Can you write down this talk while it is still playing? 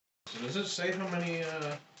Does it say how many,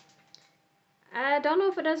 I don't know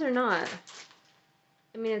if it does or not.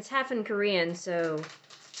 I mean, it's half in Korean, so...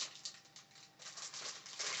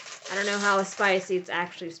 I don't know how spicy it's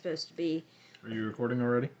actually supposed to be. Are you recording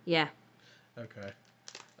already? Yeah. Okay.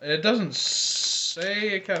 It doesn't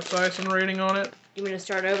say a capsaicin rating on it. You want me to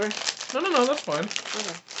start over? No, that's fine.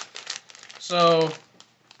 Okay. So...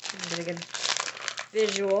 Get a good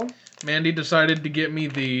visual. Mandy decided to get me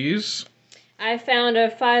these. I found a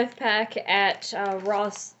 5-pack at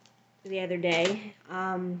Ross the other day.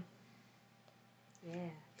 Yeah.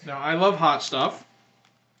 Now, I love hot stuff.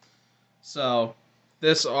 So,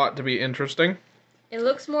 this ought to be interesting. It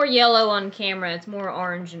looks more yellow on camera. It's more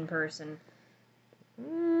orange in person.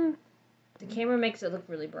 The camera makes it look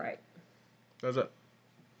really bright. Does it?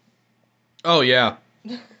 Oh, yeah.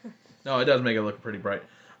 No, it does make it look pretty bright.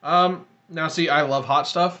 Now, see, I love hot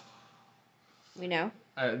stuff. We know.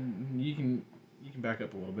 You can back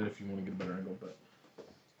up a little bit if you want to get a better angle, but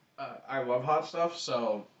I love hot stuff,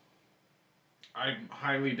 so I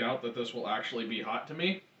highly doubt that this will actually be hot to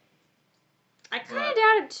me. I kind of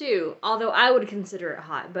doubt it too, although I would consider it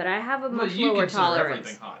hot, but I have a much lower tolerance.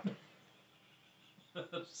 Everything hot.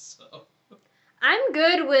 So I'm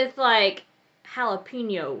good with like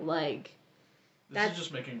jalapeno, like this is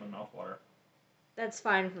just making my mouth water. That's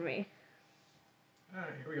fine for me. All right,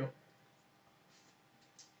 here we go.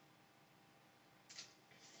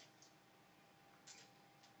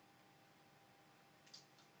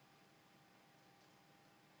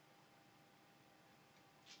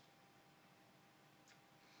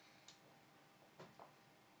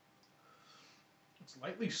 It's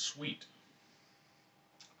lightly sweet.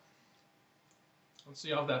 Let's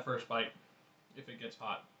see off that first bite, if it gets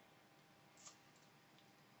hot.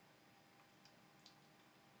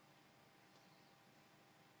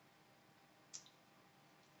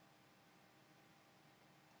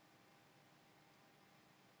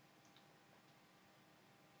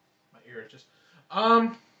 My ear is just...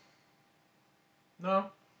 No.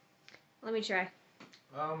 Let me try.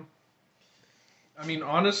 I mean,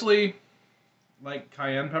 honestly, like,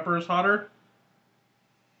 cayenne pepper is hotter.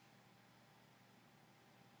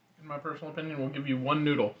 In my personal opinion, we'll give you one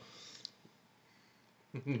noodle.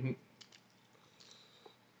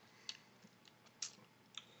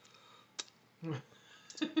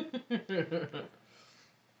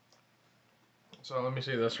 So let me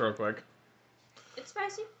see this real quick. It's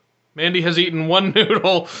spicy. Mandy has eaten one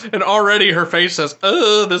noodle, and already her face says,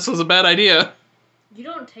 "Oh, this was a bad idea." You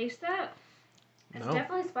don't taste that? It's No.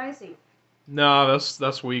 definitely spicy. No,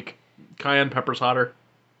 that's weak. Cayenne pepper's hotter.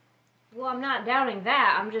 Well, I'm not doubting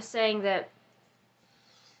that. I'm just saying that.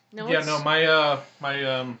 No. Yeah, no, my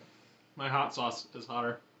hot sauce is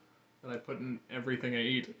hotter that I put in everything I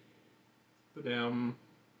eat. The damn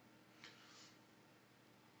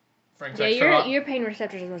Frank's extra hot. Your pain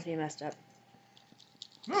receptors must be messed up.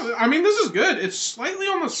 No, I mean, this is good. It's slightly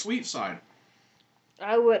on the sweet side.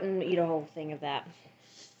 I wouldn't eat a whole thing of that.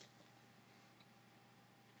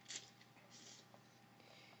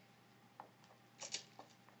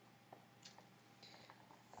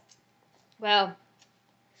 Well,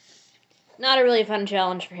 not a really fun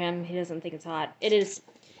challenge for him. He doesn't think it's hot. It is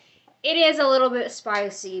a little bit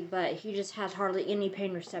spicy, but he just has hardly any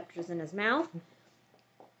pain receptors in his mouth.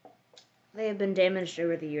 They have been damaged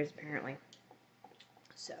over the years, apparently.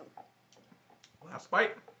 So. Last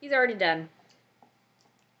bite. He's already done.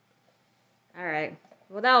 Alright.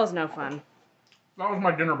 Well, that was no fun. That was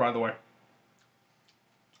my dinner, by the way.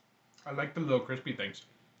 I like the little crispy things.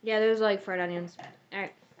 Yeah, those are like fried onions.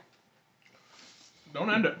 Alright. Don't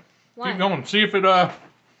end it. Why? Keep going. See if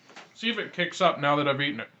it kicks up now that I've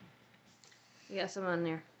eaten it. You got some on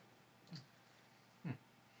there.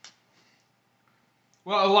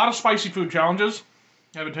 Well, a lot of spicy food challenges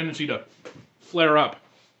have a tendency to flare up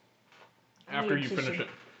after you finish it.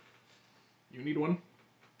 You need one?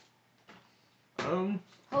 Hold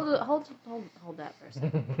that for a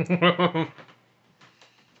second.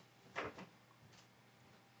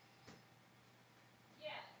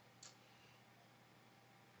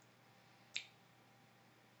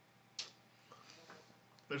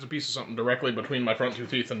 There's a piece of something directly between my front two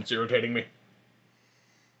teeth and it's irritating me.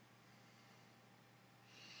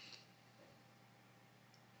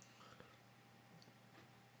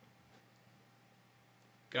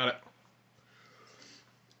 Got it.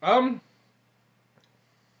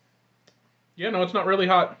 Yeah, no, it's not really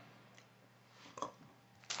hot.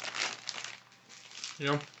 You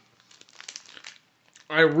know,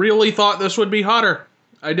 I really thought this would be hotter.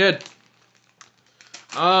 I did.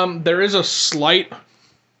 There is a slight,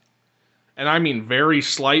 and I mean very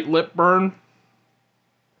slight lip burn.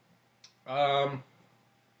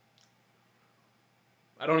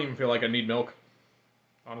 I don't even feel like I need milk,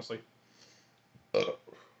 honestly. It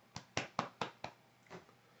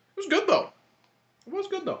was good though. It was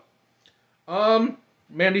good though.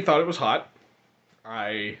 Mandy thought it was hot.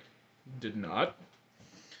 I did not.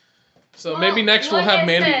 So maybe next we'll like have I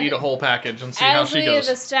Mandy said, eat a whole package and see how she As we goes.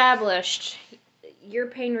 have established, your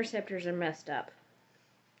pain receptors are messed up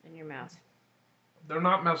in your mouth. They're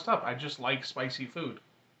not messed up. I just like spicy food.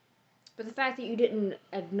 But the fact that you didn't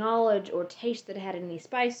acknowledge or taste that it had any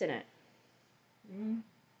spice in it.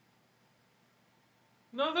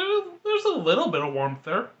 No, there's a little bit of warmth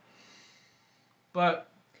there. But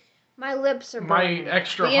My lips are my burning.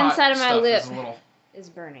 extra the hot inside of my stuff lip is a little... is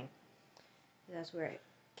burning. That's where it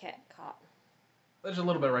caught. There's a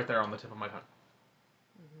little bit right there on the tip of my tongue.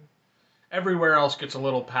 Mm-hmm. Everywhere else gets a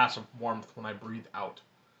little passive warmth when I breathe out.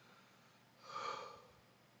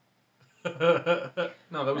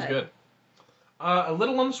 No, that was good. A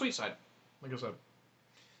little on the sweet side, like I said.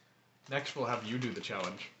 Next, we'll have you do the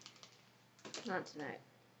challenge. Not tonight.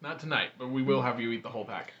 Not tonight, but we will have you eat the whole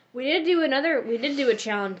pack. We did do a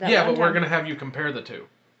challenge that yeah, one but we're time. going to have you compare the two.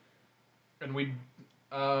 And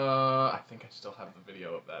I think I still have the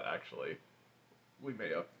video of that, actually. We may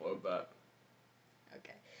upload that.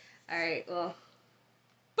 Okay. Alright, well.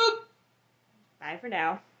 Boop. Bye for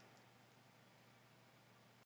now.